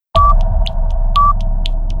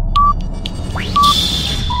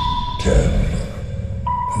10,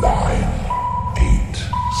 9, 8,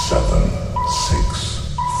 7,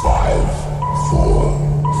 6, 5, 4,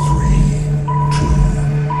 3, 2,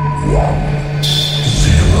 1,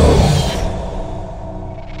 0.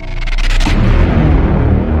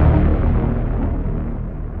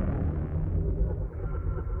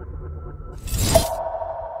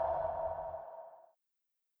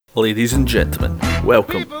 Ladies and gentlemen,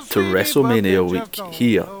 welcome to WrestleMania week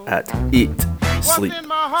here at Eat, Sleep,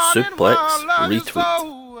 Suplex, Retweet.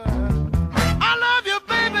 I love you,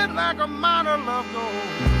 baby, like a minor love goes.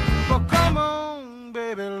 But come on,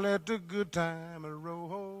 baby, let the good time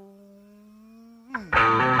roll. Lord,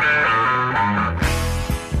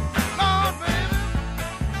 baby.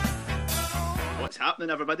 What's happening,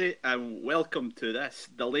 everybody, and welcome to this,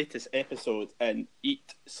 the latest episode in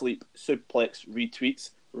Eat, Sleep, Suplex, Retweets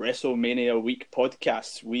WrestleMania Week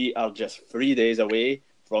podcasts. We are just 3 days away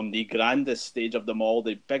from the grandest stage of them all,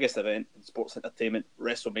 the biggest event in sports entertainment,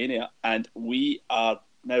 WrestleMania, and we are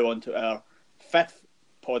now on to our fifth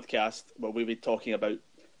podcast where we'll be talking about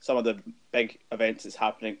some of the big events that's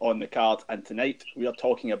happening on the card. And tonight we are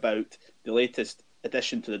talking about the latest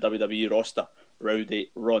addition to the WWE roster, Ronda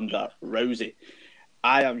Rousey.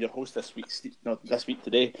 I am your host this week,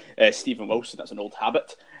 Stephen Wilson. That's an old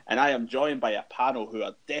habit. And I am joined by a panel who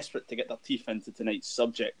are desperate to get their teeth into tonight's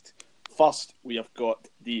subject. First, we have got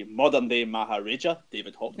the modern-day Maharaja,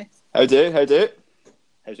 David Hockney. How do?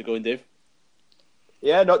 How's it going, Dave?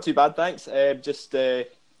 Yeah, not too bad, thanks. Just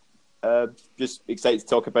excited to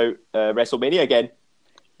talk about WrestleMania again.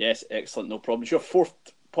 Yes, excellent, no problem. It's your fourth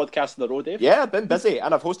podcast in a row, Dave? Yeah, I've been busy,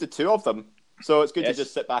 and I've hosted two of them. So it's good to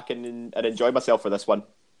just sit back and enjoy myself for this one.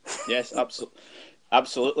 Yes,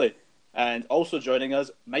 absolutely. And also joining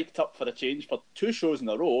us, mic'd up for a change for two shows in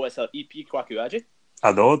a row, is our EP Kwaku.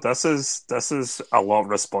 I know, this is a lot of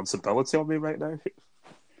responsibility on me right now.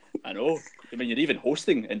 I know. I mean, you're even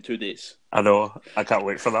hosting in 2 days. I know. I can't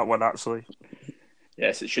wait for that one, actually.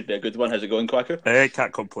 Yes, it should be a good one. How's it going, Kwaku?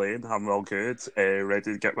 Can't complain. I'm all good.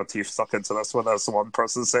 Ready to get my teeth stuck into this one, as one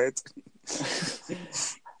person said.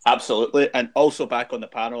 Absolutely. And also back on the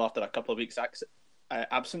panel after a couple of weeks'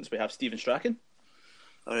 absence, we have Stephen Strachan.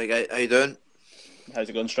 All right, guys. How you doing? How's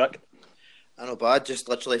it going, Strack? I know bad. Just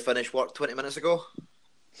literally finished work 20 minutes ago.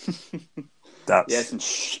 Yes, and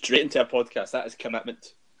straight into a podcast. That is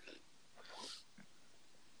commitment.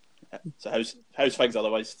 So how's things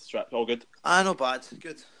otherwise, Strack? All good? Not bad.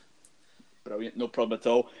 Good. Brilliant. No problem at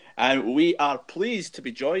all. And we are pleased to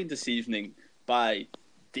be joined this evening by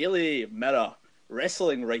Daily Mirror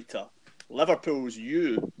wrestling writer, Liverpool's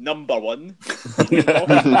number one.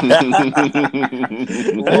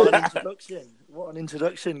 What an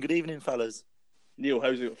introduction. Good evening, fellas. Neil,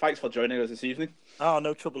 how's it? Thanks for joining us this evening. Oh,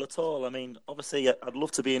 no trouble at all. I mean, obviously, I'd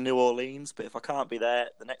love to be in New Orleans, but if I can't be there,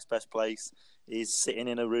 the next best place is sitting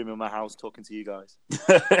in a room in my house talking to you guys.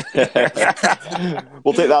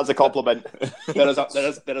 We'll take that as a compliment. There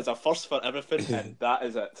is a first for everything, and that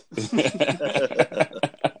is it.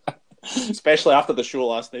 Especially after the show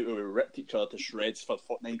last night where we ripped each other to shreds for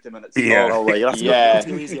 90 minutes. Yeah. Oh, right. You'll have to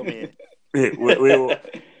go easy on me.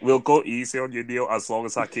 We'll go easy on you, Neil, as long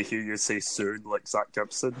as I can hear you say soon, like Zach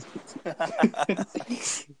Gibson.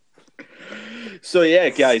 So yeah,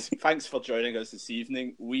 guys, thanks for joining us this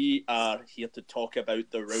evening. We are here to talk about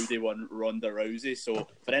the rowdy one, Ronda Rousey. So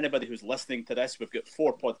for anybody who's listening to this, we've got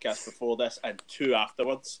 4 podcasts before this and 2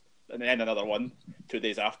 afterwards, and then another one 2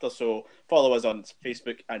 days after. So follow us on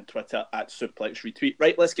Facebook and Twitter at Suplex Retweet.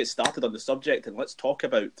 Right, let's get started on the subject and let's talk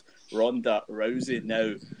about Ronda Rousey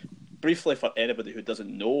now. Briefly, for anybody who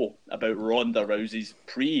doesn't know about Ronda Rousey's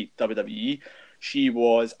pre-WWE, she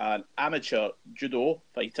was an amateur judo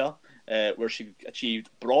fighter where she achieved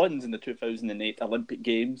bronze in the 2008 Olympic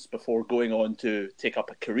Games before going on to take up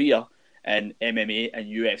a career in MMA and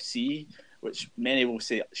UFC, which many will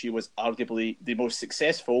say she was arguably the most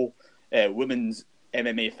successful women's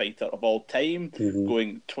MMA fighter of all time,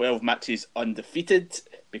 going 12 matches undefeated,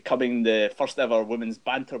 becoming the first ever women's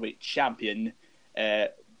bantamweight champion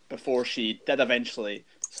before she did eventually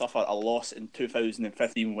suffer a loss in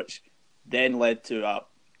 2015, which then led to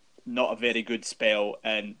not a very good spell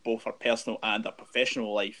in both her personal and her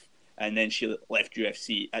professional life. And then she left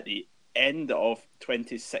UFC at the end of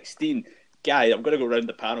 2016. Guy, I'm going to go around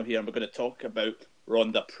the panel here and we're going to talk about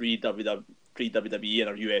Ronda pre-WWE and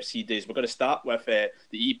her UFC days. We're going to start with the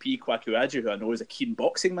EP Kwaku, who I know is a keen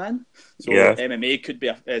boxing man. So yeah. MMA could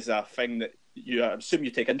be is a thing that I assume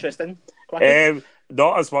you take interest in,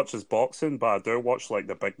 Not as much as boxing, but I do watch like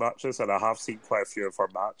the big matches, and I have seen quite a few of her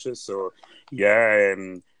matches. So yeah,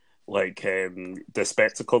 the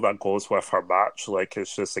spectacle that goes with her match,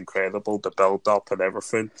 it's just incredible, the build up and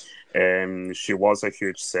everything. She was a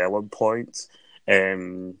huge selling point.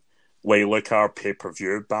 When you look at her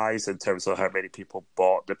pay-per-view buys in terms of how many people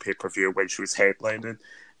bought the pay-per-view when she was headlining,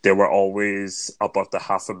 they were always above the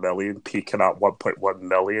 500,000, peaking at 1.1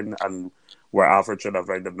 million, and we're averaging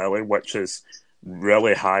around 1 million, which is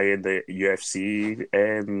really high in the UFC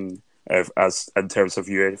as in terms of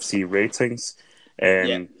UFC ratings.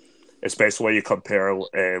 Especially when you compare,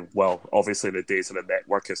 obviously the days of the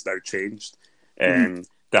network has now changed.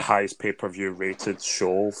 The highest pay-per-view rated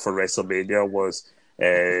show for WrestleMania was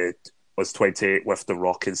 28 with The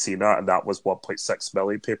Rock and Cena, and that was 1.6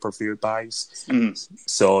 million pay-per-view buys.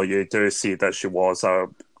 So you do see that she was a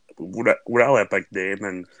really big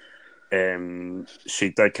name, and she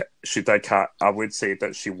did. I would say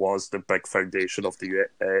that she was the big foundation of the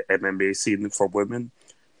MMA scene for women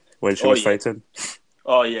when she was fighting.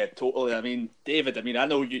 Oh, yeah, totally. I mean, David, I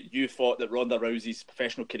know you thought that Ronda Rousey's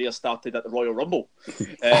professional career started at the Royal Rumble.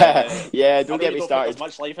 Yeah, don't get me started. There's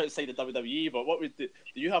much life outside of WWE, but do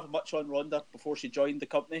you have much on Ronda before she joined the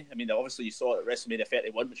company? I mean, obviously you saw it at WrestleMania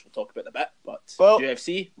 31, which we'll talk about in a bit, but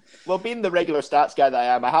UFC? Well, being the regular stats guy that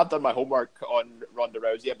I am, I have done my homework on Ronda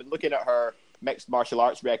Rousey. I've been looking at her mixed martial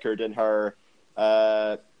arts record and her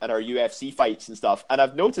UFC fights and stuff, and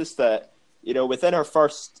I've noticed that, within her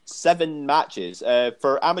first 7 matches,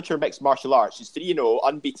 for amateur mixed martial arts, she's 3-0,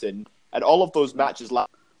 unbeaten, and all of those matches last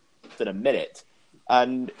in a minute.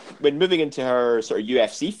 And when moving into her sort of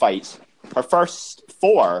UFC fights, her first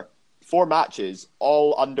 4 matches,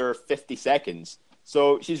 all under 50 seconds.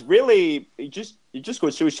 So she's really, it just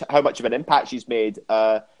goes to show how much of an impact she's made,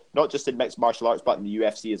 not just in mixed martial arts, but in the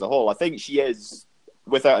UFC as a whole. I think she is,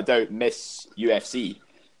 without a doubt, Miss UFC.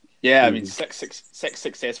 Yeah, I mean, six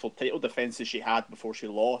successful title defenses she had before she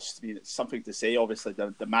lost. I mean, it's something to say, obviously,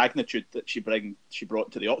 the magnitude that she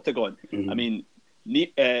brought to the octagon. I mean,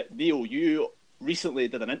 Neil, you recently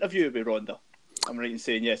did an interview with Ronda. I'm right in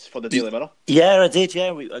saying yes, for the Daily Mirror. Yeah, I did.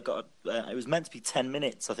 Yeah, it was meant to be 10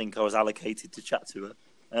 minutes. I think I was allocated to chat to her,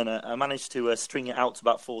 and I managed to string it out to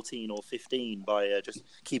about 14 or 15 by just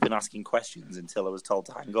keeping asking questions until I was told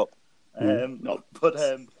to hang up.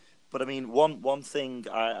 But I mean, one thing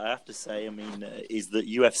I have to say, is that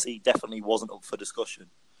UFC definitely wasn't up for discussion.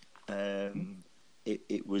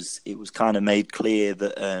 It was kind of made clear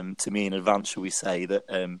that to me in advance, shall we say,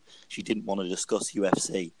 that she didn't want to discuss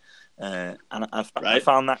UFC, and I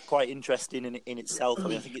found that quite interesting in itself. I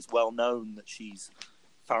mean, I think it's well known that she's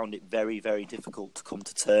found it very, very difficult to come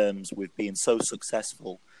to terms with being so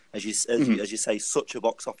successful, as you say, such a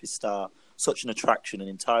box office star, such an attraction, an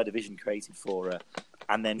entire division created for her.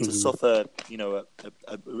 And then to suffer,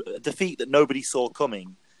 a defeat that nobody saw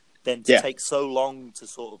coming, then to take so long to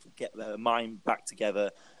sort of get their mind back together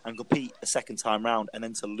and compete a second time round, and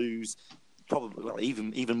then to lose, probably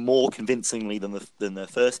even more convincingly than the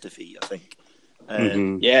first defeat, I think.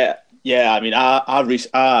 Yeah. I mean, I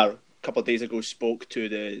a couple of days ago spoke to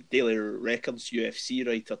the Daily Records UFC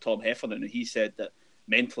writer Tom Heffernan, and he said that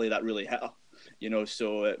mentally that really hit her.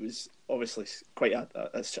 So it was obviously quite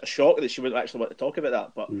a shock that she wouldn't actually want to talk about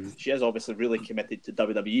that, but she is obviously really committed to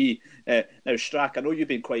WWE. Now, Strack, I know you've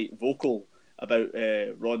been quite vocal about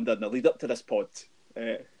Ronda in the lead up to this pod.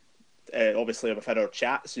 Obviously, we've had our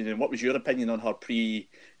chats. What was your opinion on her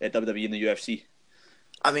pre-WWE and the UFC?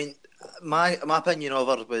 I mean, my opinion of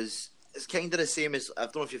her it's kind of the same as, I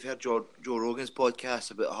don't know if you've heard Joe Rogan's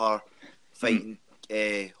podcast about her fighting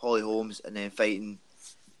Holly Holmes and then fighting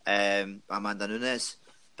Amanda Nunes,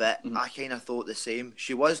 but I kind of thought the same.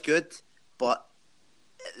 She was good, but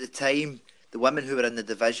at the time, the women who were in the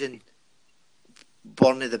division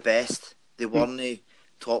weren't the best. They weren't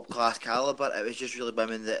top class caliber. It was just really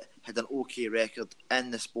women that had an okay record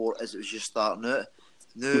in the sport as it was just starting out.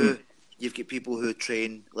 Now you've got people who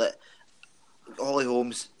train like Holly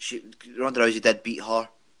Holmes. Ronda Rousey did beat her,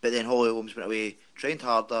 but then Holly Holmes went away, trained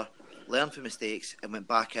harder, learned from mistakes, and went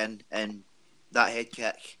back in, and that head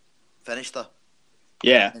kick finished her.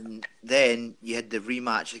 Yeah. And then you had the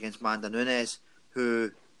rematch against Amanda Nunes,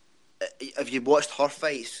 who, if you watched her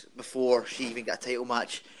fights before she even got a title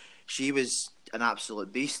match, she was an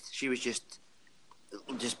absolute beast. She was just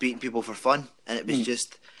beating people for fun, and it was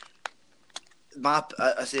just I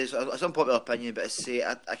say it's an unpopular opinion, but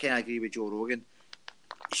I kind of agree with Joe Rogan.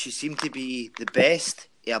 She seemed to be the best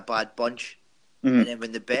of a bad bunch, and then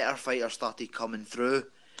when the better fighters started coming through,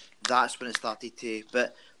 that's when it started to.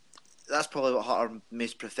 But that's probably what her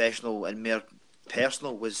most professional and more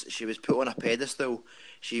personal was. She was put on a pedestal.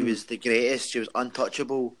 She was the greatest. She was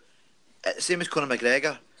untouchable. Same as Conor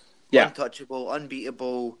McGregor. Yeah. Untouchable,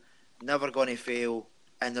 unbeatable, never going to fail.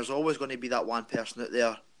 and there's always going to be that one person out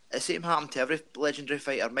there. The same happened to every legendary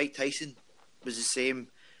fighter. Mike Tyson was the same,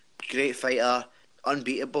 great fighter,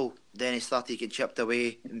 unbeatable. Then he started getting chipped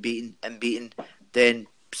away and beaten. Then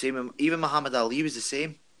same, even Muhammad Ali was the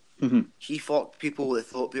same. Mm-hmm. He fought people that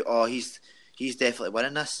thought, oh, he's definitely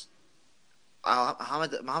winning this.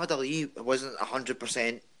 Muhammad Ali wasn't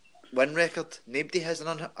 100% win record. Nobody has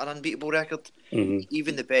an unbeatable record. Mm-hmm.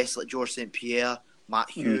 Even the best, like George St. Pierre,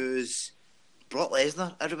 Matt Hughes, Brock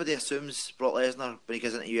Lesnar. Everybody assumes Brock Lesnar, when he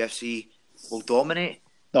goes into UFC, will dominate.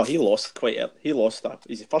 No, he lost quite early. He lost that.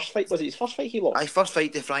 His first fight, was it his first fight he lost? His first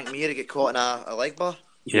fight to Frank Mir, he got caught in a leg bar.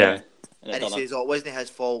 Yeah. And he says, it wasn't his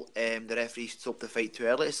fault. The referee stopped the fight too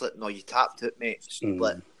early. It's like, no, you tapped it, mate.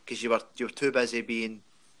 Split. Because you were too busy being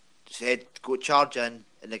said, go charge in,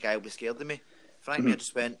 and the guy was scared of me. Frank Mir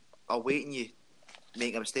just went, I'll wait and you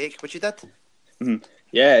make a mistake, which he did. Mm-hmm.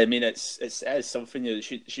 Yeah, I mean, it is something. You know,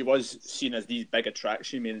 she was seen as these big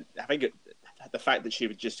attraction. I mean, I think the fact that she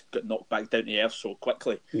would just get knocked back down to earth so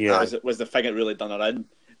quickly was the thing that really done her in.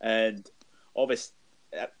 And obviously,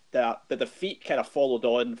 the defeat kind of followed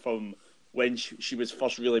on from when she was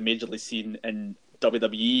first really majorly seen in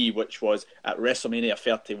WWE, which was at WrestleMania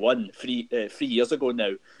 31, three years ago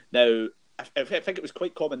now. Now, I think it was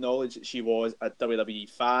quite common knowledge that she was a WWE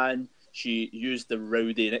fan. She used the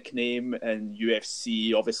Rowdy nickname in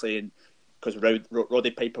UFC, obviously, because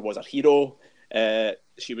Roddy Piper was her hero.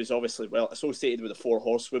 She was obviously associated with the Four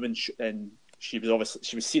Horsewomen, and she was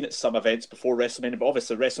seen at some events before WrestleMania. But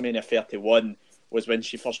obviously, WrestleMania 31 was when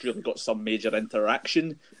she first really got some major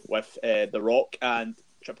interaction with The Rock and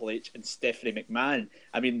Triple H and Stephanie McMahon.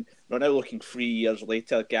 I mean, we're now looking 3 years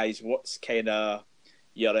later, guys. What's kind of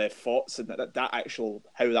your thoughts and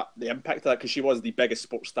the impact of that? Because she was the biggest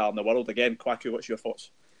sports star in the world. Again, Kwaku, what's your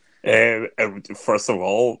thoughts? First of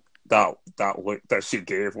all, that look that she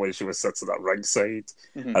gave when she was sitting at ringside,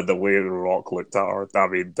 and the way The Rock looked at her, I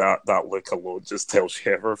mean, that look alone just tells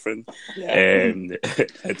you everything. Yeah. And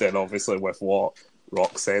then obviously with what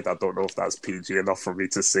Rock said, I don't know if that's PG enough for me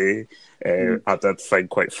to say. I did find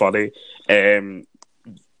quite funny.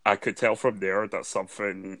 I could tell from there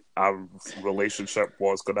that a relationship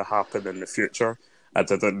was going to happen in the future. I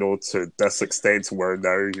didn't know to this extent where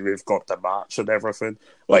now we've got the match and everything.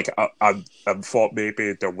 Like, I thought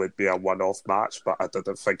maybe there would be a one-off match, but I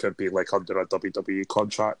didn't think it'd be like under a WWE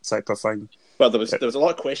contract type of thing. Well, there was a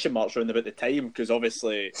lot of question marks around about the time, because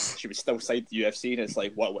obviously she was still signed to UFC, and it's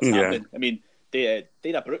like, what's happening? I mean,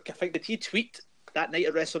 Dana Brooke, I think, did he tweet that night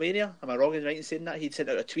at WrestleMania? Am I wrong in saying that? He'd sent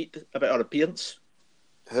out a tweet about her appearance.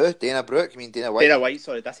 Who? Dana Brooke? You mean Dana White? Dana White,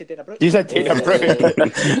 sorry. Did I say Dana Brooke? You said Dana Brooke.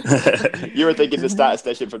 You were thinking the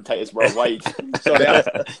statistician from Titus Worldwide.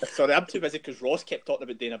 Sorry, I'm too busy because Ross kept talking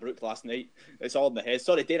about Dana Brooke last night. It's all in the head.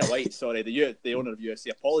 Sorry, Dana White. Sorry, the owner of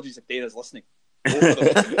UFC. Apologies if Dana's listening. Yes,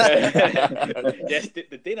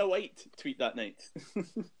 the Dana White tweet that night.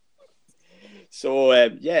 So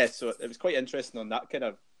it was quite interesting on that kind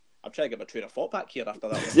of. I'm trying to get my train of thought back here after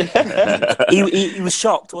that one. he was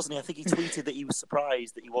shocked, wasn't he? I think he tweeted that he was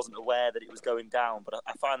surprised that he wasn't aware that it was going down, but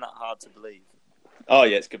I find that hard to believe. Oh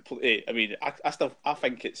yeah, it's completely. I mean, I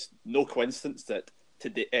think it's no coincidence that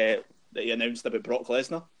today that he announced about Brock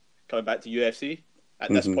Lesnar coming back to UFC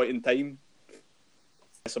at this point in time.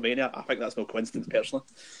 WrestleMania. I think that's no coincidence, personally.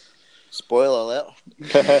 Spoiler alert.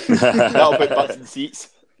 That'll put butts in seats.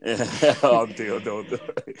 Oh dear, no.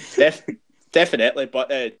 Definitely,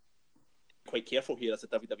 but quite careful here as a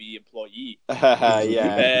WWE employee.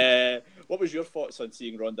 What was your thoughts on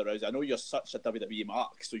seeing Ronda Rousey? I know you're such a WWE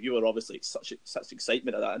mark, so you were obviously such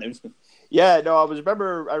excitement at that announcement. Yeah, no, I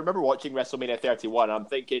remember watching WrestleMania 31. I'm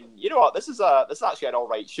thinking, you know what, this is actually an all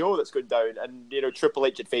right show that's going down. And Triple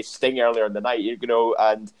H had faced Sting earlier in the night,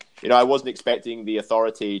 and I wasn't expecting the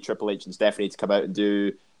Authority, Triple H and Stephanie, to come out and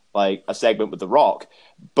do like a segment with The Rock.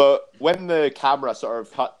 But when the camera sort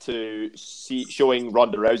of cut to showing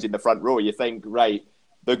Ronda Rousey in the front row, you think, right,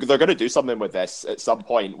 they're going to do something with this at some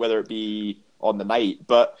point, whether it be on the night.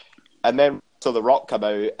 And then so The Rock come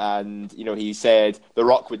out and, he said The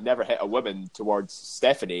Rock would never hit a woman towards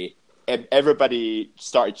Stephanie. And everybody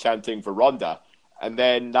started chanting for Ronda. And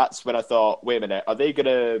then that's when I thought, wait a minute, are they going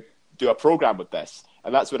to do a program with this?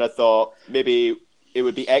 And that's when I thought maybe it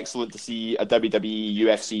would be excellent to see a WWE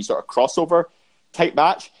UFC sort of crossover type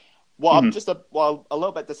match. What I'm just a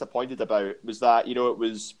little bit disappointed about was that, it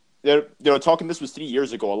was, talking, this was 3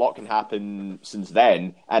 years ago, a lot can happen since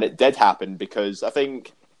then, and it did happen because I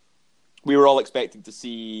think we were all expecting to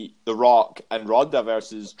see The Rock and Ronda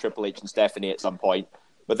versus Triple H and Stephanie at some point.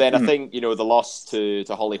 But then I think, the loss to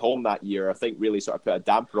Holly Holm that year, I think really sort of put a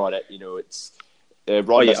damper on it.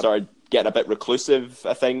 Ronda started getting a bit reclusive,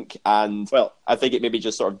 I think, and I think it maybe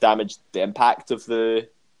just sort of damaged the impact of the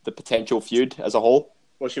potential feud as a whole.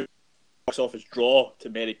 Well, she box office draw to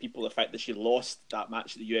many people, the fact that she lost that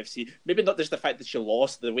match at the UFC. Maybe not just the fact that she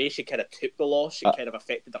lost, the way she kind of took the loss, she kind of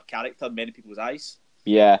affected her character in many people's eyes.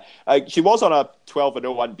 Yeah, she was on a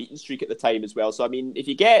 12-0 unbeaten streak at the time as well. So I mean, if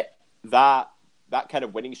you get that kind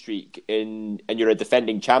of winning streak and you're a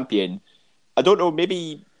defending champion, I don't know,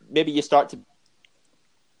 maybe you start to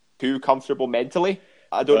too comfortable mentally.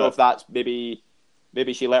 I don't know if that's maybe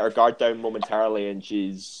she let her guard down momentarily and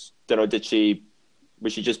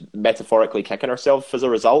was she just metaphorically kicking herself as a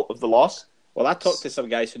result of the loss? Well, I talked to some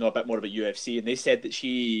guys who know a bit more about UFC, and they said that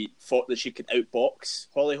she thought that she could outbox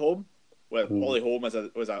Holly Holm. Well, Holly Holm was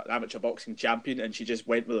an amateur boxing champion, and she just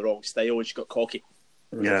went with the wrong style and she got cocky.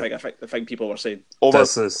 Yeah. I think people were saying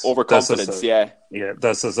overconfidence. Yeah,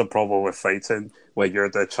 this is a problem with fighting. When you're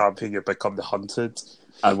the champion, you become the hunted,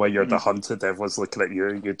 and when you're the hunted, everyone's looking at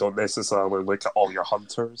you. You don't necessarily look at all your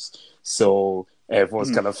hunters, so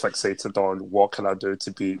everyone's kind of fixated on what can I do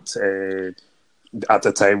to beat. At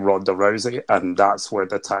the time, Ronda Rousey, and that's where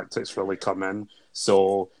the tactics really come in.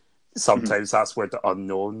 So sometimes that's where the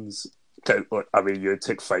unknowns. I mean, you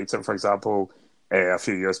take fighting, for example. A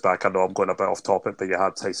few years back, I know I'm going a bit off topic, but you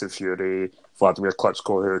had Tyson Fury, Vladimir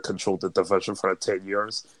Klitschko, who controlled the division for 10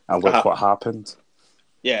 years, and look what happened.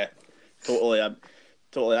 Yeah, totally.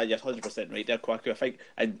 You're 100% right there, Kwaku. I think,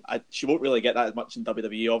 and she won't really get that as much in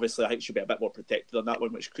WWE. Obviously, I think she'll be a bit more protected on that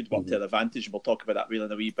one, which could work to her advantage. And we'll talk about that really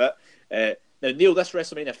in a wee bit. Now, Neil, this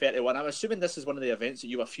WrestleMania 31, I'm assuming this is one of the events that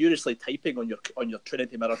you were furiously typing on your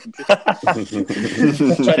Trinity Mirror computer,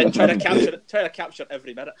 trying to capture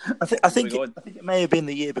every minute. I think it may have been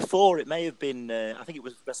the year before. It may have been. I think it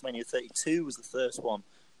was WrestleMania 32 was the first one.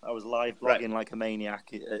 I was live blogging like a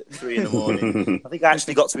maniac at 3 a.m. I think I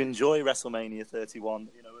actually got to enjoy WrestleMania 31,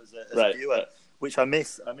 as a viewer, which I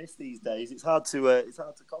miss. I miss these days. It's hard to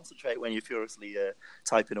concentrate when you're furiously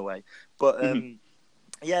typing away. But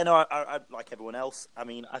I like everyone else. I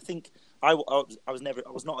mean, I think I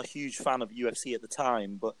was not a huge fan of UFC at the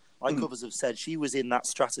time, but like others have said, she was in that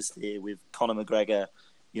stratosphere with Conor McGregor,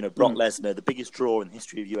 Brock Lesnar, the biggest draw in the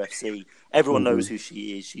history of UFC. Everyone knows who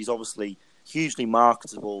she is. She's obviously hugely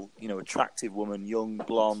marketable, attractive woman, young,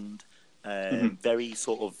 blonde, very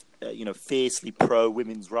sort of, fiercely pro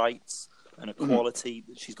women's rights and equality.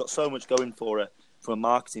 She's got so much going for her from a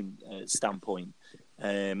marketing standpoint,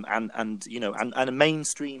 and a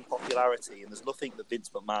mainstream popularity. And there's nothing that Vince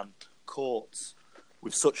McMahon courts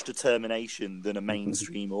with such determination than a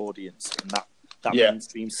mainstream audience and that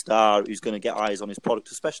mainstream star who's going to get eyes on his product,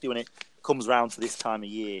 especially when it comes around to this time of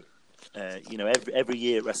year. Every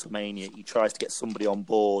year at WrestleMania, he tries to get somebody on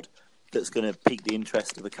board that's going to pique the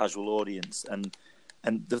interest of the casual audience. And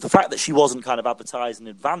the fact that she wasn't kind of advertised in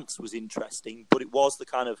advance was interesting, but it was the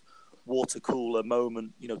kind of water cooler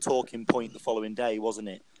moment, talking point the following day, wasn't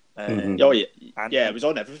it? It was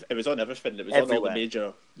on everything. It was everywhere. On all the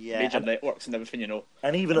major networks and everything,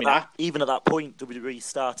 And even at that point, WWE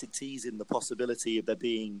started teasing the possibility of there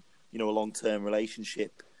being, a long-term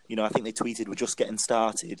relationship. I think they tweeted, "We're just getting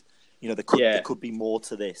started." There could be more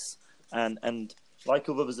to this, and like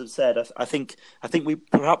others have said, I think we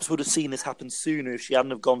perhaps would have seen this happen sooner if she hadn't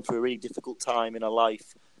have gone through a really difficult time in her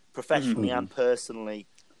life, professionally and personally.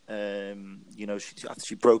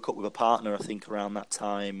 She broke up with a partner, I think, around that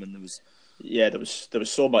time, and there was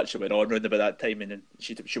so much that went on around about that time, and then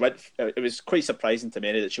she went. It was quite surprising to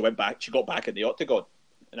many that she went back. She got back in the octagon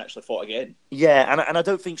and actually fought again. Yeah, and I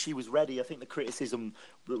don't think she was ready. I think the criticism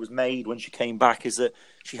that was made when she came back is that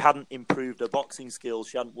she hadn't improved her boxing skills.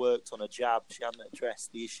 She hadn't worked on her jab. She hadn't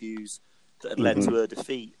addressed the issues that had led to her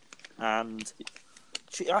defeat. And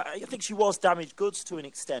I think she was damaged goods to an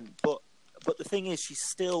extent. But the thing is, she's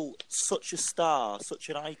still such a star, such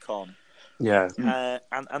an icon. Yeah.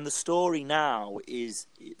 And the story now isn't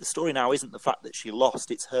the fact that she lost.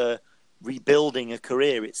 It's her rebuilding a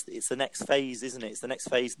career. It's the next phase, isn't it? It's the next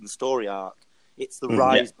phase in the story arc. It's the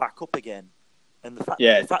rise back up again. And the fact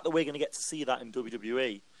that we're going to get to see that in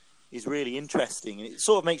WWE is really interesting. And it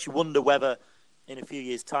sort of makes you wonder whether, in a few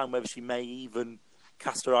years' time, whether she may even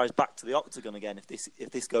cast her eyes back to the octagon again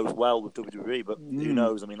if this goes well with WWE. But who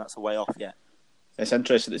knows? I mean, that's a way off yet. It's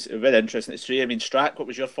interesting. It's very interesting. It's true. I mean, Strack, what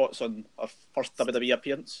was your thoughts on her first WWE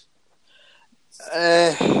appearance?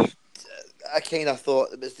 I kind of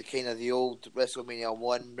thought it was the old WrestleMania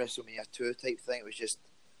 1, WrestleMania 2 type thing. It was just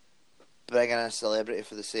bringing in a celebrity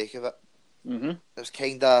for the sake of it. It was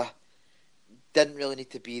kind of, didn't really need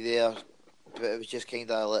to be there, but it was just kind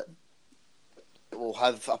of like, we'll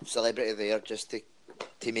have a celebrity there just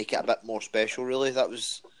to make it a bit more special, really. That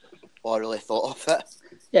was what I really thought of it.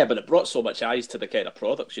 Yeah, but it brought so much eyes to the kind of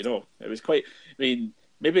products, you know. It was quite. I mean,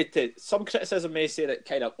 maybe some criticism may say that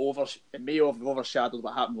it may have overshadowed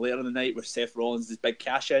what happened later in the night with Seth Rollins' big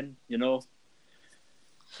cash in, you know.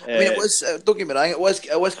 I mean, it was. Don't get me wrong. It was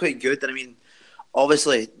quite good. And I mean,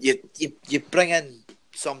 obviously, you bring in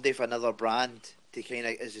somebody for another brand to kind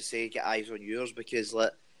of, as you say, get eyes on yours, because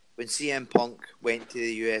like when CM Punk went to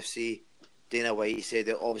the UFC, Dana White said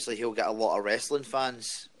that obviously he'll get a lot of wrestling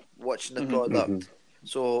fans watching the product.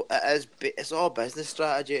 So it's all business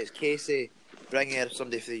strategy. It's Casey bringing in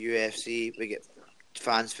somebody for the UFC, we get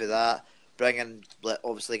fans for that. Bringing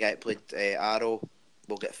obviously the guy that played Arrow,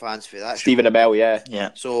 we'll get fans for that. Stephen Amell, yeah.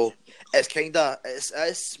 So it's kind of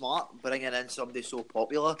it's smart bringing in somebody so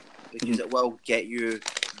popular, because it will get you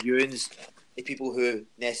viewings to people who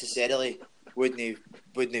necessarily wouldn't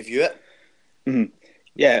view it.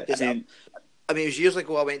 Yeah, I mean, it was years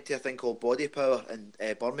ago I went to a thing called Body Power in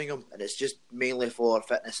Birmingham, and it's just mainly for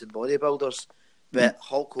fitness and bodybuilders. But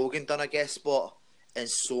Hulk Hogan done a guest spot, and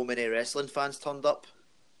so many wrestling fans turned up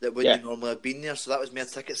that wouldn't normally have been there. So that was more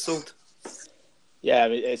tickets sold. Yeah, I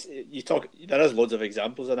mean, there is loads of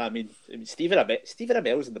examples of that. I mean Stephen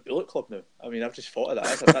Amell's in the Bullet Club now. I mean, I've just thought of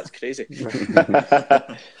that. That's crazy.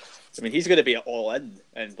 I mean, he's going to be all in,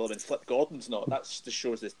 and Flip Gordon's not. That just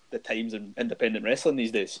shows the times in independent wrestling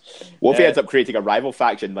these days. What if he ends up creating a rival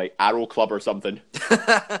faction like Arrow Club or something?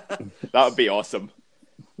 That would be awesome.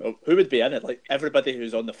 Well, who would be in it? Like everybody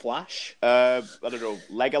who's on the Flash? I don't know.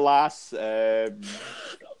 Legolas.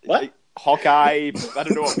 What? Hawkeye. I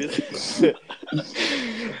don't know.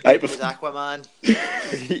 It was Aquaman.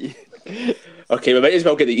 Okay, we might as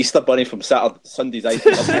well get the Easter Bunny from Sunday's Ice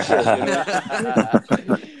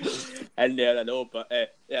in there, I know, but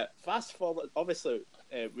fast forward, obviously,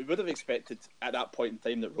 we would have expected at that point in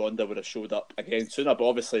time that Ronda would have showed up again sooner, but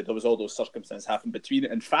obviously there was all those circumstances happened between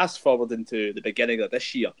it, and fast forward into the beginning of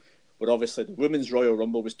this year, where obviously the Women's Royal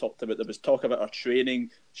Rumble was talked about, there was talk about her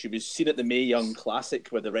training, she was seen at the Mae Young Classic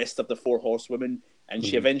with the rest of the 4 horsewomen, and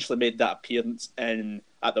she eventually made that appearance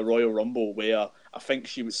at the Royal Rumble, where I think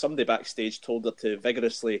somebody backstage told her to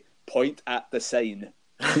vigorously point at the sign.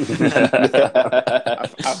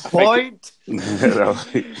 Point.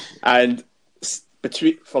 And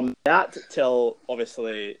from that till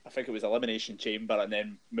obviously I think it was Elimination Chamber, and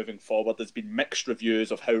then moving forward there's been mixed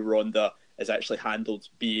reviews of how Ronda is actually handled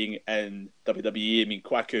being in WWE. I mean,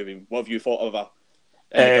 Kwaku, what have you thought of her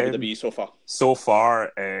WWE so far? So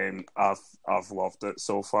far, I've loved it.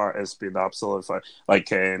 So far, it's been absolutely fun.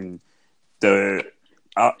 Like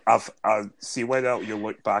I see when you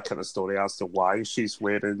look back at the story as to why she's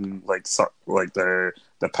wearing like the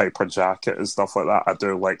Piper jacket and stuff like that. I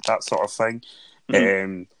do like that sort of thing.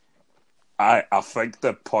 I think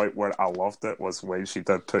the point where I loved it was when she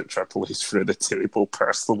did put Triple H through the table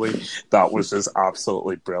personally. That was just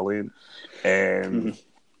absolutely brilliant. Am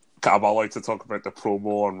I allowed to talk about the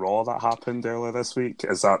promo on Raw that happened earlier this week?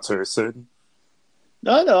 Is that too soon?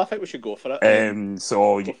 No, I think we should go for it.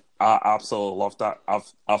 So I absolutely love that.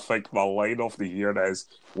 I think my line of the year is,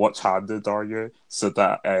 which handed are you? So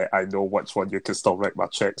that I know which one you can still write my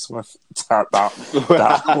checks with. That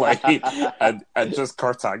line. And just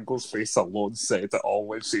Kurt Angle's face alone said it all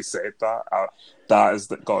when she said that. That has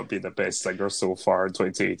got to be the best singer so far in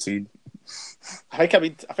 2018. I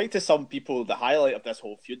think to some people the highlight of this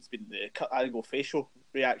whole feud's been the Kurt Angle facial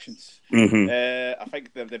reactions. I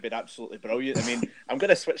think they've been absolutely brilliant. I mean, I'm going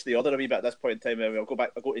to switch the order a wee bit at this point in time. I'll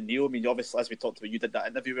go to Neil. I mean, obviously, as we talked about, you did that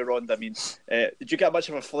interview with Ronda. I mean, did you get much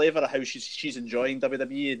of a flavour of how she's enjoying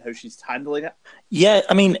WWE and how she's handling it? Yeah,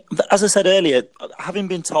 I mean, as I said earlier, having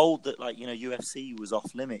been told that UFC was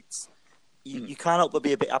off limits, you can't help but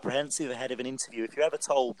be a bit apprehensive ahead of an interview. If you're ever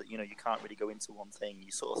told that you can't really go into one thing,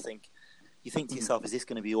 you sort of think. You think to yourself, is this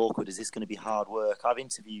going to be awkward? Is this going to be hard work? I've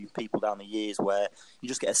interviewed people down the years where you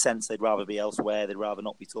just get a sense they'd rather be elsewhere, they'd rather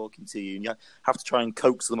not be talking to you, and you have to try and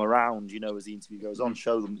coax them around, as the interview goes on,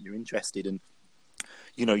 show them that you're interested in,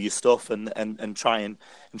 your stuff, and try and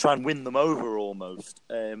win them over almost.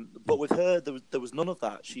 But with her, there was none of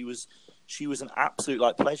that. She was an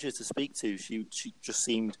absolute pleasure to speak to. She just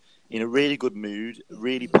seemed in a really good mood,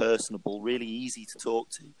 really personable, really easy to talk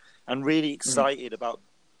to, and really excited about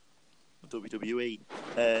WWE,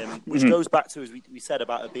 which goes back to, as we said,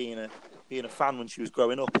 about her being a fan when she was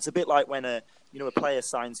growing up. It's a bit like when a player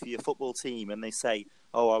signs for your football team and they say,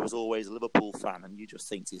 "Oh, I was always a Liverpool fan," and you just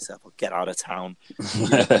think to yourself, "Well, get out of town."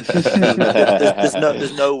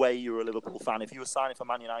 There's no way you're a Liverpool fan. If you were signing for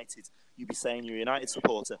Man United, you'd be saying you're a United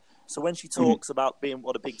supporter. So when she talks about being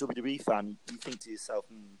a big WWE fan, you think to yourself,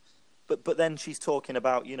 but then she's talking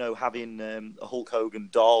about, having a Hulk Hogan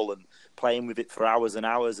doll and playing with it for hours and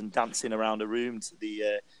hours and dancing around a room to the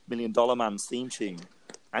 $1 Million Man's theme tune.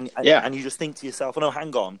 And you just think to yourself, oh, no,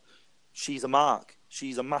 hang on, she's a mark.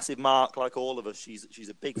 She's a massive mark like all of us. She's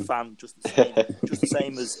a big fan, just the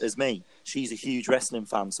same as me. She's a huge wrestling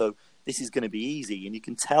fan, so this is going to be easy. And you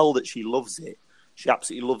can tell that she loves it. She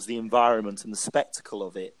absolutely loves the environment and the spectacle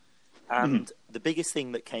of it. And the biggest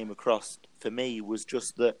thing that came across for me was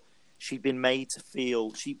just that she'd been made to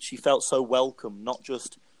feel, she felt so welcome, not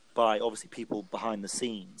just by obviously people behind the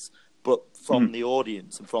scenes, but from the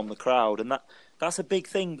audience and from the crowd. And that's a big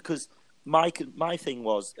thing, because my thing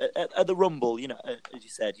was at the Rumble, as you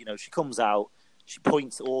said, she comes out, she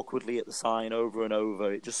points awkwardly at the sign over and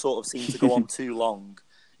over. It just sort of seemed to go on too long.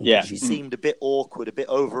 Yeah, she seemed a bit awkward, a bit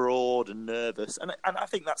overawed and nervous, and I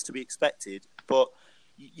think that's to be expected. But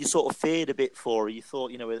you sort of feared a bit for her. You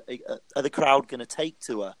thought, are the crowd going to take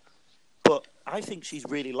to her? But I think she's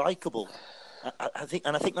really likable. I think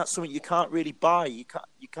that's something you can't really buy. You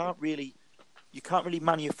can't really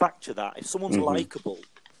manufacture that. If someone's likable,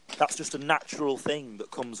 that's just a natural thing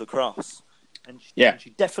that comes across. And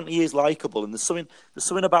she definitely is likable. And there's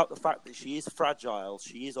something about the fact that she is fragile.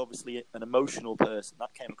 She is obviously an emotional person.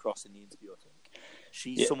 That came across in the interview, I think.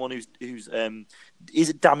 She's someone who's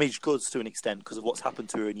is damaged goods to an extent because of what's happened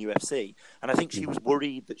to her in UFC. And I think she was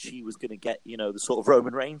worried that she was going to get, the sort of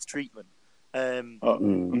Roman Reigns treatment. But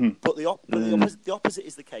the opposite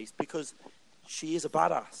is the case, because she is a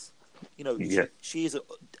badass. She is an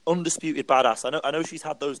undisputed badass. I know she's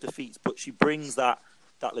had those defeats, but she brings that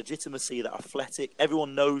legitimacy, that athletic.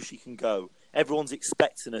 Everyone knows she can go. Everyone's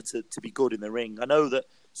expecting her to be good in the ring. I know that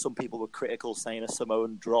some people were critical, saying a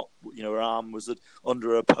Samoan drop, her arm was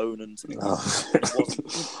under her opponent. And it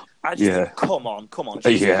wasn't. I just think, come on.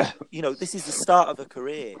 This is the start of her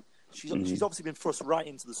career. She's obviously been thrust right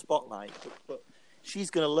into the spotlight, but she's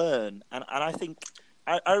going to learn. And I think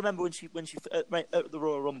I remember when she at the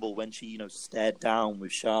Royal Rumble, when she stared down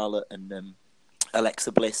with Charlotte and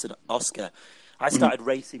Alexa Bliss and Asuka. I started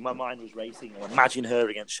racing. My mind was racing. Imagine her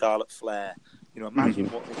against Charlotte Flair. Imagine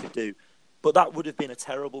what they could do. But that would have been a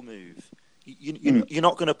terrible move. You're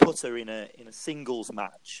not going to put her in a singles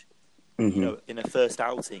match, in a first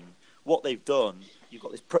outing. What they've done, you've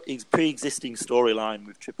got this pre-existing storyline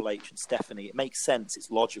with Triple H and Stephanie. It makes sense. It's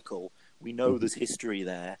logical. We know there's history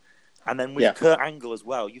there. And then with Kurt Angle as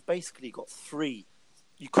well, you've basically got three.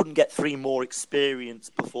 You couldn't get three more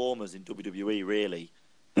experienced performers in WWE, really.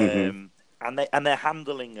 And they're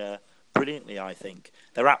handling her brilliantly, I think.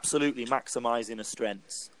 They're absolutely maximising her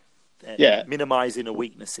strengths. Minimising her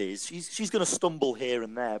weaknesses. She's going to stumble here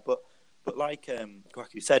and there, but like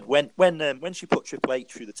you said, when she put Triple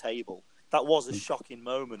H through the table, that was a shocking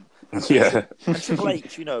moment. And Triple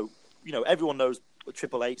H, everyone knows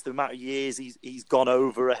Triple H, the amount of years he's gone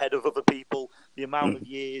over ahead of other people, the amount of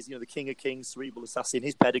years, the King of Kings, Cerebral Assassin,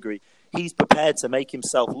 his pedigree. He's prepared to make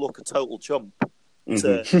himself look a total chump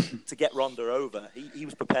to get Ronda over. He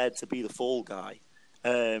was prepared to be the fall guy.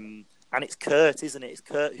 And it's Kurt, isn't it? It's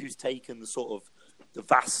Kurt who's taken the sort of the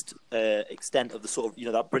vast extent of the sort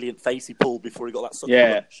of, that brilliant face he pulled before he got that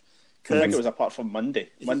sucker punch. I think it was apart from Monday.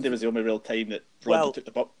 Monday was the only real time that Ronda took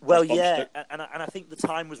the bump. And I think the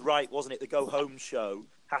time was right, wasn't it? The go home show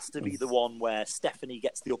has to be the one where Stephanie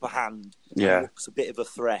gets the upper hand and looks a bit of a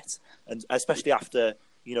threat, and especially after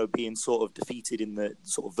being sort of defeated in the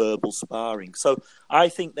sort of verbal sparring. So I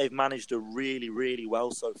think they've managed her really, really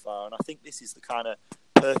well so far, and I think this is the kind of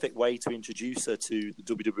perfect way to introduce her to the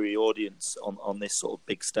WWE audience on this sort of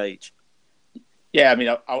big stage. Yeah, I mean,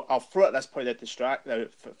 I'll throw at this point out to Strack. Now,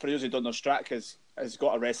 for those who don't know, Strack has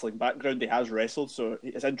got a wrestling background. He has wrestled, so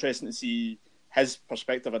it's interesting to see his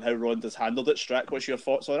perspective on how Ronda's handled it. Strack, what's your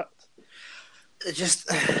thoughts on it?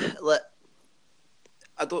 Just,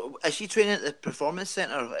 is she training at the Performance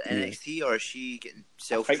Center at NXT, or is she getting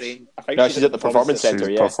self-trained? I think she's at the Performance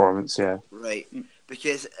Center, Performance, Right.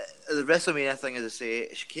 Because the WrestleMania thing, as I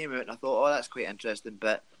say, she came out and I thought, that's quite interesting,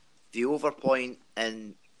 but the overpoint,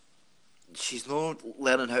 and she's not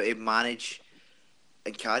learning how to manage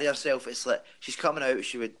and carry herself. It's like she's coming out,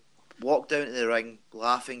 she would walk down to the ring,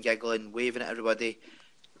 laughing, giggling, waving at everybody,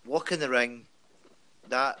 walk in the ring,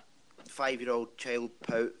 that 5-year-old child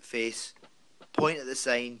pout face, point at the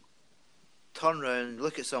sign, turn round,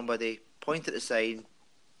 look at somebody, point at the sign,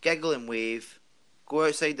 giggle and wave, go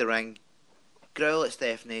outside the ring, growl at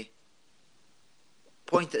Stephanie,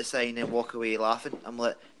 point at the sign and walk away laughing. I'm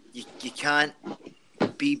like, you can't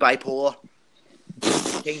be bipolar.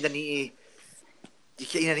 You kind of need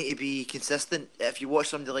to be consistent. If you watch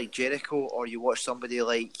somebody like Jericho, or you watch somebody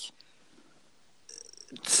like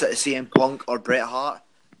CM Punk or Bret Hart,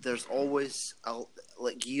 there's always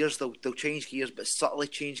like gears. They'll change gears, but subtly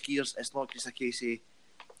change gears. It's not just a case of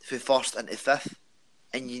for first into fifth,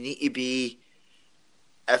 and you need to be.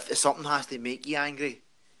 If something has to make you angry,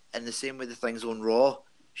 in the same way the things on Raw,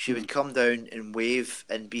 she would come down and wave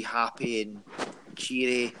and be happy and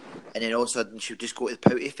cheery, and then all of a sudden she would just go to the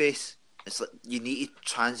pouty face. It's like you need to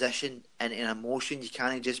transition into an emotion. You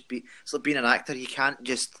can't just be. It's like being an actor. You can't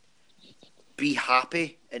just be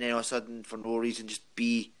happy and then all of a sudden for no reason just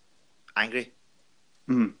be angry.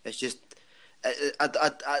 Mm. It's just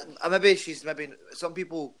maybe some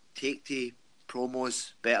people take to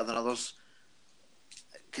promos better than others,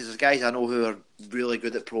 because there's guys I know who are really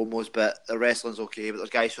good at promos but their wrestling's okay, but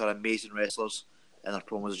there's guys who are amazing wrestlers and their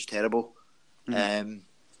promos are just terrible.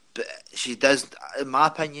 But she does, in my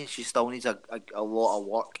opinion, she still needs a lot of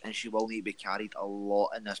work, and she will need to be carried a lot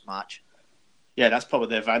in this match. Yeah, that's probably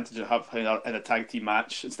the advantage of having her in a tag team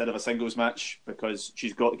match instead of a singles match, because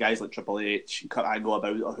she's got guys like Triple H and Kurt Angle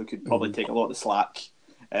about her who could probably take a lot of the slack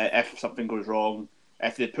if something goes wrong.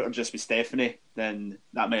 If they put her just with Stephanie, then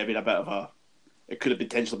that might have been a bit of a... It could have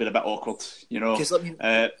potentially been a bit awkward, you know. Because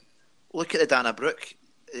look at the Dana Brooke.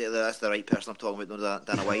 That's the right person I'm talking about, not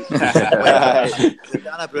Dana White. When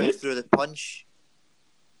Dana Brooke threw the punch,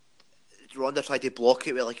 Ronda tried to block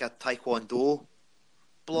it with like a Taekwondo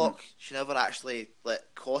block. She never actually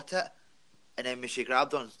caught it, and then when she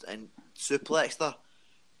grabbed her and suplexed her,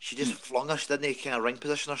 she just flung her. She didn't kind of ring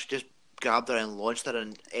position her. She just grabbed her and launched her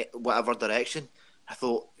in whatever direction. I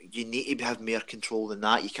thought you need to have more control than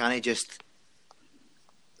that. You can't just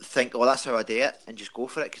think, "Oh, that's how I do it," and just go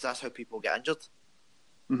for it, because that's how people get injured.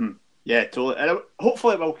 Mm-hmm. Yeah, totally. And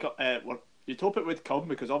hopefully it will. You'd hope it would come,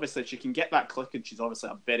 because obviously she can get that click, and she's obviously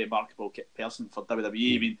a very marketable person for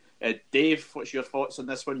WWE. I mean, Dave, what's your thoughts on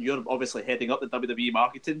this one? You're obviously heading up the WWE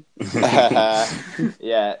marketing.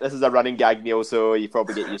 Yeah, this is a running gag, Neil, so you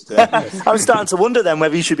probably get used to it. I'm starting to wonder then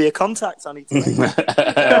whether you should be a contact. I need to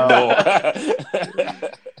No.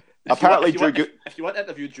 Apparently, if you want to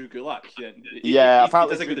interview Drew Gulak, apparently he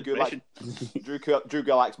does a good impression. Drew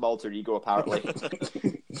Gulak's alter ego, apparently.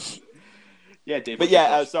 Yeah, Dave. But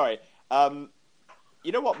yeah, sorry.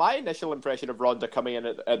 You know what? My initial impression of Ronda coming in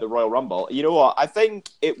at the Royal Rumble, you know what? I think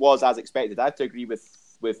it was as expected. I have to agree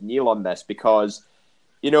with Neil on this, because,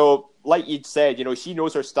 you know, like you'd said, you know, she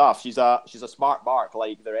knows her stuff. She's a smart mark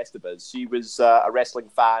like the rest of us. She was a wrestling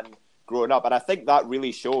fan growing up, and I think that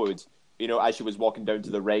really showed, you know, as she was walking down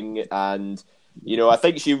to the ring. And, you know, I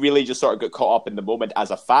think she really just sort of got caught up in the moment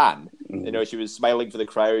as a fan. You know, she was smiling for the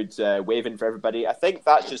crowd, waving for everybody. I think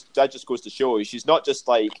that just goes to show she's not just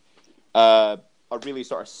like a really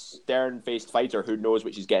sort of stern-faced fighter who knows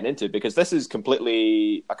what she's getting into, because this is a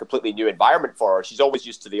completely new environment for her. She's always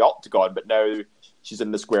used to the octagon, but now she's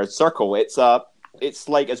in the squared circle. It's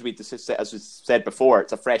like, as we said before,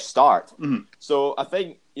 it's a fresh start. Mm-hmm. So I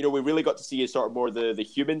think, you know, we really got to see sort of more the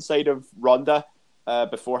human side of Ronda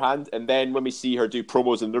beforehand, and then when we see her do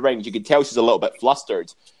promos in the ring, you can tell she's a little bit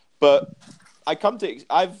flustered. But I'm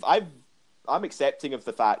accepting of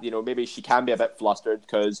the fact, you know, maybe she can be a bit flustered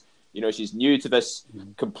because, you know, she's new to this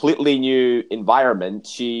completely new environment.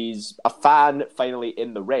 She's a fan finally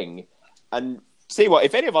in the ring, and say what,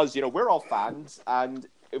 if any of us, you know, we're all fans, and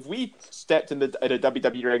if we stepped in a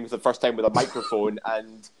WWE ring for the first time with a microphone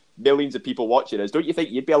and millions of people watching us, don't you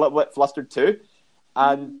think you'd be a little bit flustered too?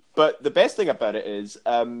 But the best thing about it is,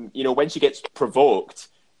 you know, when she gets provoked,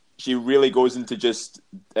 she really goes into just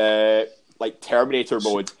like Terminator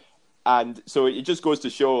mode. And so it just goes to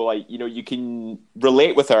show, like, you know, you can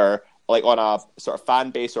relate with her like on a sort of fan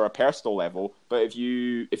base or a personal level, but if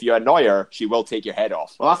you annoy her, she will take your head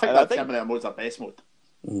off. Well, I think Terminator mode's her best mode.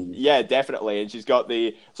 Yeah, definitely. And she's got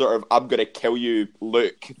the sort of "I'm gonna kill you"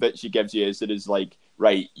 look that she gives you as soon as, like,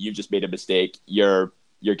 right, you've just made a mistake, you're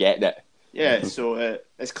getting it. Yeah, so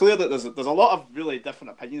it's clear that there's a lot of really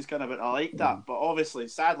different opinions kind of, and I like that. But obviously,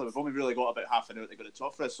 sadly, we've only really got about half an hour to go to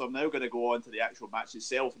talk for us. So I'm now going to go on to the actual match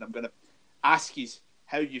itself, and I'm going to ask you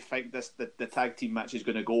how you think the tag team match is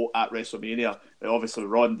going to go at WrestleMania. Obviously,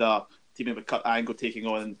 Ronda teaming with Kurt Angle taking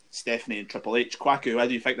on Stephanie and Triple H. Kwaku, how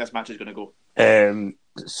do you think this match is going to go?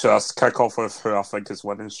 So let's kick off with who I think is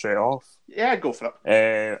winning straight off. Yeah, go for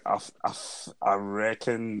it. I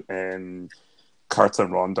reckon Kurt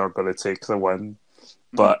and Ronda are going to take the win,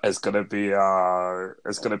 but it's going to be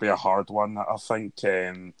a hard one. I think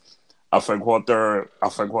what they're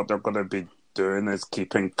going to be doing is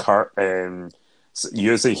keeping Kurt,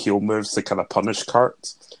 using heel moves to kind of punish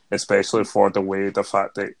Kurt, especially for the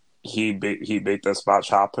fact that he made this match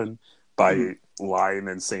happen by lying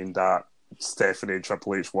and saying that Stephanie and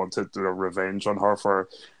Triple H wanted their revenge on her for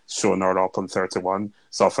showing her up on 31.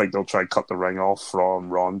 So I think they'll try and cut the ring off from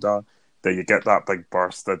Ronda. Then you get that big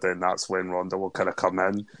burst, and then that's when Ronda will kind of come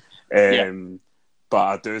in. But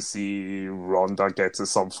I do see Ronda getting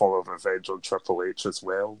some form of revenge on Triple H as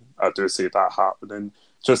well. I do see that happening,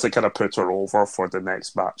 just to kind of put her over for the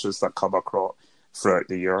next matches that come across throughout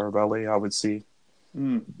the year, really, I would say.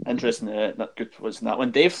 Interesting. That good was that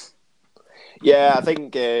one, Dave. Yeah, I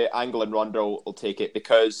think Angle and Ronda will take it,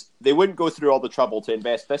 because they wouldn't go through all the trouble to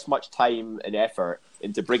invest this much time and effort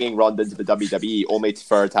into bringing Ronda into the WWE, only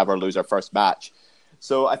for her to have her lose her first match.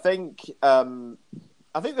 So I think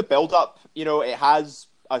the build-up, it has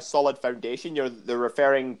a solid foundation. They're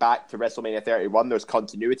referring back to WrestleMania 31. There's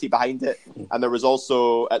continuity behind it. And there was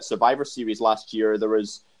also, at Survivor Series last year, there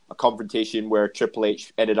was a confrontation where Triple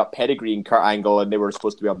H ended up pedigreeing Kurt Angle, and they were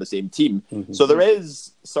supposed to be on the same team. So there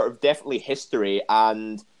is sort of definitely history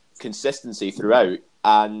and consistency throughout.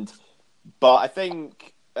 But I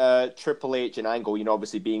think Triple H and Angle,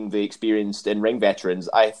 obviously being the experienced in-ring veterans,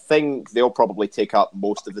 I think they'll probably take up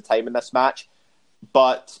most of the time in this match.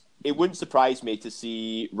 But it wouldn't surprise me to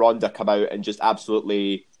see Ronda come out and just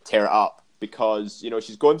absolutely tear it up, because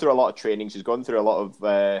she's going through a lot of training, she's going through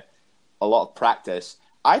a lot of practice.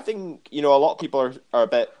 I think a lot of people are a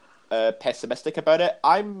bit pessimistic about it.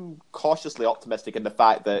 I'm cautiously optimistic in the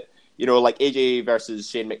fact that like AJ versus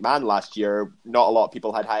Shane McMahon last year, not a lot of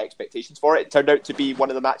people had high expectations for it. It turned out to be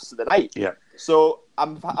one of the matches of the night. Yeah. So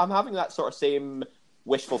I'm having that sort of same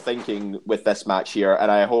wishful thinking with this match here,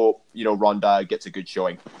 and I hope Ronda gets a good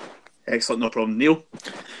showing. Excellent, no problem, Neil.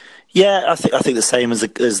 Yeah, I think the same as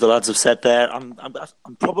the lads have said there. I'm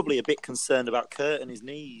probably a bit concerned about Kurt and his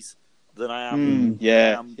knees than I am.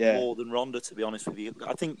 More than Ronda, to be honest with you.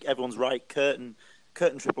 I think everyone's right. Kurt and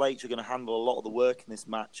Triple H are going to handle a lot of the work in this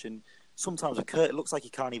match, and sometimes with Kurt, it looks like he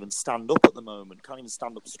can't even stand up at the moment. Can't even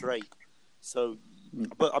stand up straight. So,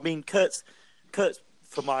 but I mean, Kurt's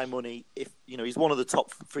for my money, if he's one of the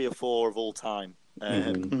top 3 or 4 of all time.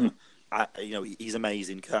 He's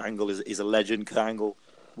amazing. Kurt Angle is a legend. Kurt Angle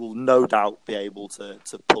will no doubt be able to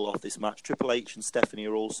pull off this match. Triple H and Stephanie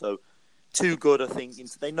are also too good, I think.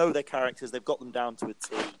 They know their characters. They've got them down to a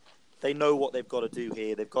T. They know what they've got to do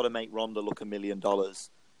here. They've got to make Ronda look $1 million.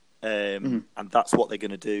 And that's what they're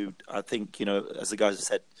going to do. I think, as the guys have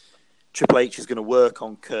said, Triple H is going to work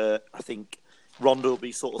on Kurt. I think Ronda will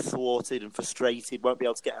be sort of thwarted and frustrated, won't be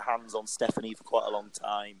able to get her hands on Stephanie for quite a long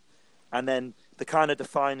time. And then the kind of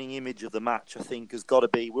defining image of the match, I think, has got to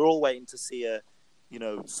be, we're all waiting to see her,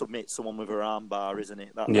 submit someone with her armbar, isn't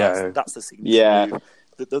it? That's the signature move.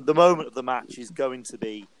 The moment of the match is going to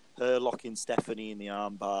be her locking Stephanie in the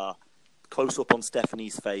armbar, close up on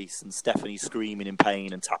Stephanie's face, and Stephanie screaming in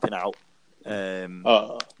pain and tapping out.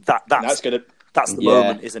 That's the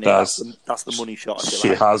moment, isn't it? That's the money shot. She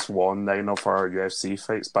has won 9 of her UFC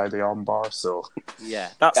fights by the armbar, so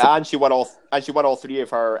yeah, and she won all 3 of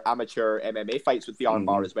her amateur MMA fights with the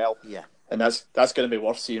armbar as well. Yeah, and that's going to be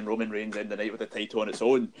worth seeing Roman Reigns end the night with the title on its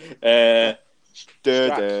own. Not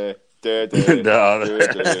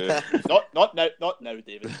now,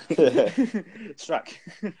 David. Strack.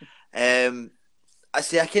 I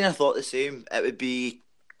kind of thought the same. It would be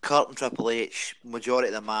Kurt and Triple H majority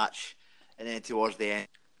of the match, and then towards the end,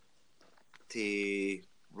 to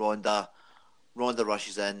Ronda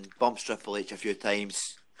rushes in, bumps Triple H a few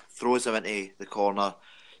times, throws him into the corner.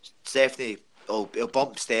 He'll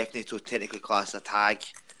bump Stephanie, so technically class a tag.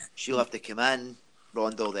 She'll have to come in.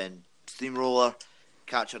 Ronda will then steamroller,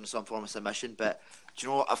 catch her in some form of submission. But do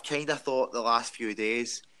you know what? I've kind of thought the last few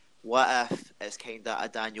days, what if it's kind of a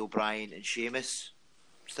Daniel Bryan and Sheamus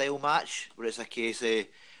style match, where it's a case of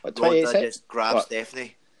Ronda just grabs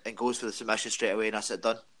Stephanie and goes for the submission straight away, and that's it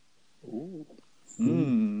done. Ooh.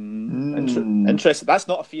 Interesting. That's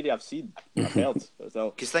not a theory I've seen. I've heard as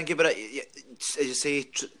well. Because think about it, as you say,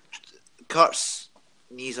 Kurt's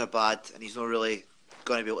knees are bad, and he's not really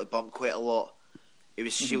going to be able to bump quite a lot. He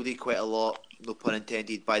was shielded quite a lot, no pun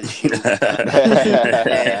intended, by the shield.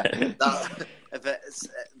 If it's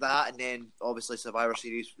that, and then obviously Survivor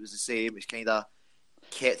Series was the same. It's kind of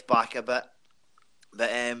kept back a bit. But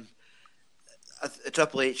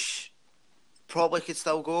Triple H probably could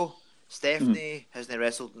still go. Stephanie hasn't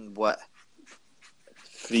wrestled in what?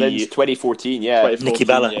 Since 2014, yeah. 2014, Nikki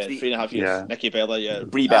Bella. Yeah, 3.5 years. Yeah. Nikki Bella, yeah.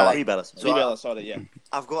 Brie Bella. Brie Bella, sorry, yeah.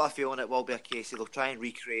 I've got a feeling it will be a case they'll try and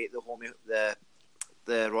recreate the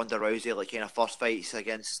Ronda Rousey like kind of first fights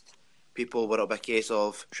against people where it'll be a case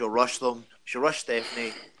of she'll rush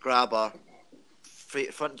Stephanie, grab her,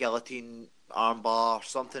 front guillotine, armbar,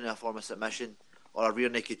 something in a form of submission, or a rear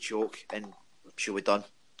naked choke, and she'll be done.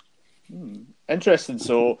 Interesting.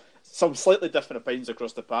 So some slightly different opinions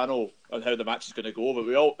across the panel on how the match is going to go,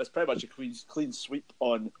 but it's pretty much a clean sweep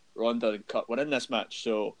on Ronda and Kurt winning this match.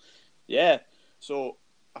 So, yeah. So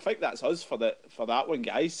I think that's us for that one,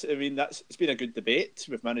 guys. I mean, it's been a good debate.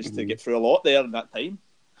 We've managed to get through a lot there in that time.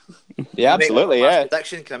 Yeah, absolutely. Yeah.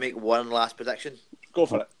 Prediction? Can I make one last prediction? Go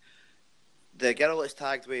for it. The girl that's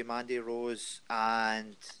tagged with Mandy Rose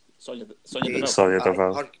and Sonya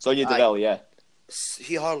Deville. Sonya Deville, yeah.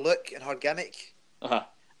 Her look and her gimmick. Uh-huh.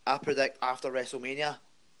 I predict after WrestleMania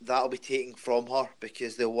that'll be taken from her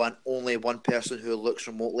because they'll want only one person who looks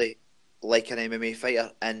remotely like an MMA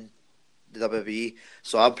fighter in the WWE.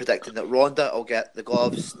 So I'm predicting that Ronda will get the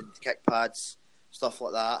gloves, the kick pads, stuff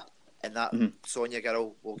like that, and that Sonya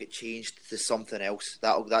girl will get changed to something else.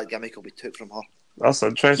 That gimmick will be took from her. That's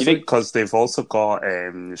interesting because they've also got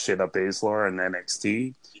Shayna Baszler in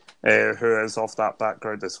NXT, who is of that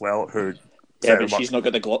background as well. Who, but she's not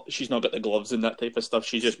got the gloves and that type of stuff.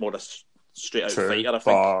 She's just more a straight out fighter, I think.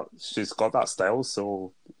 But she's got that style,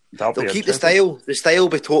 so they'll keep the style. The style will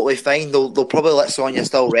be totally fine. They'll probably let Sonya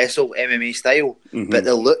still wrestle MMA style, but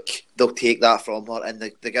the look they'll take that from her. And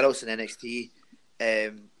the girls in NXT,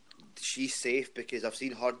 she's safe because I've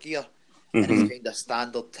seen her gear and it's kind of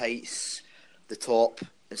standard tights, the top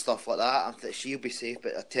and stuff like that. I think she'll be safe,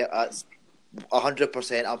 but that's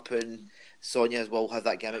 100%. I'm putting Sonya will have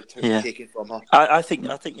that gimmick taken from her. I think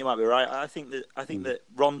you might be right. I think that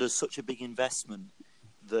Ronda's such a big investment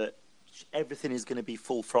that everything is going to be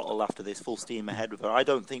full throttle after this, full steam ahead with her. I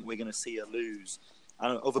don't think we're going to see her lose. I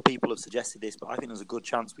know other people have suggested this, but I think there's a good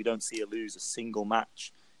chance we don't see her lose a single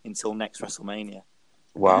match until next WrestleMania.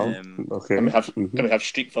 Wow. Okay. Can we have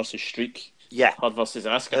streak versus streak? Yeah. Her versus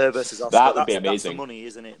Asuka. Her versus Asuka. That would be amazing. That's the money,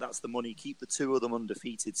 isn't it? That's the money. Keep the two of them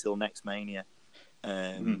undefeated till next Mania.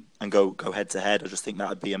 And go head to head. I just think that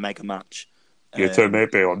would be a mega match. You two may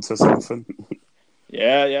be onto something.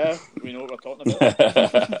 Yeah, we know what we're talking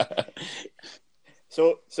about.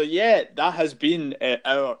 So yeah, that has been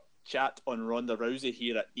our chat on Ronda Rousey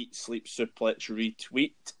here at Eat Sleep Suplex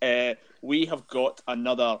Retweet. We have got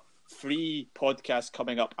another 3 podcasts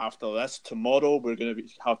coming up after this. Tomorrow we're going to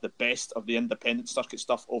have the best of the independent circuit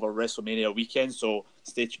stuff over WrestleMania weekend, so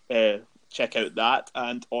check out that.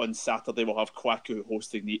 And on Saturday we'll have Kwaku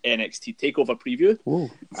hosting the NXT Takeover preview. Ooh.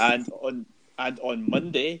 And on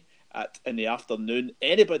Monday in the afternoon,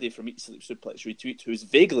 anybody from Eat Sleep Suplex Retweet who's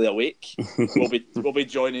vaguely awake will be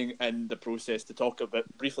joining in the process to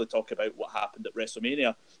briefly talk about what happened at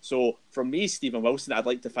WrestleMania. So from me, Stephen Wilson, I'd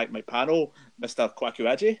like to thank my panel, Mr. Kwaku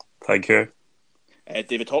Aji. Thank you.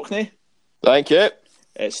 David Hockney. Thank you.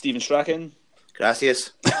 Stephen Strachan.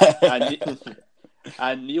 Gracias.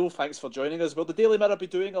 And Neil, thanks for joining us. Will the Daily Mirror be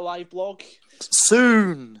doing a live blog?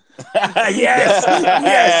 Soon. Yes,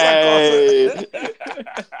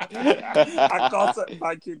 I got it.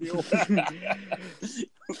 Thank you, Neil.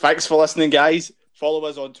 Thanks for listening, guys. Follow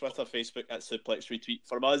us on Twitter, Facebook at Suplex Retweet.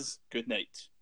 From us, good night.